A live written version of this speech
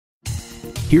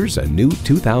Here's a new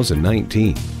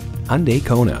 2019 Hyundai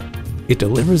Kona. It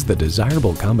delivers the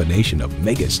desirable combination of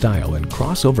mega style and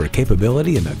crossover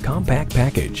capability in a compact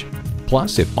package.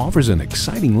 Plus, it offers an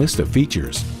exciting list of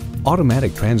features: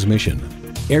 automatic transmission,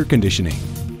 air conditioning,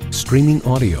 streaming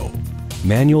audio,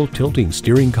 manual tilting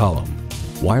steering column,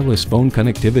 wireless phone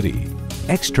connectivity,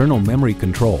 external memory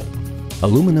control,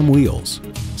 aluminum wheels,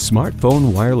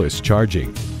 smartphone wireless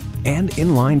charging, and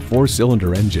inline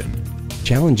 4-cylinder engine.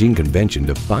 Challenging convention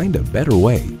to find a better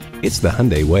way. It's the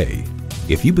Hyundai way.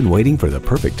 If you've been waiting for the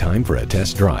perfect time for a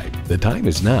test drive, the time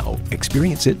is now.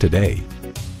 Experience it today.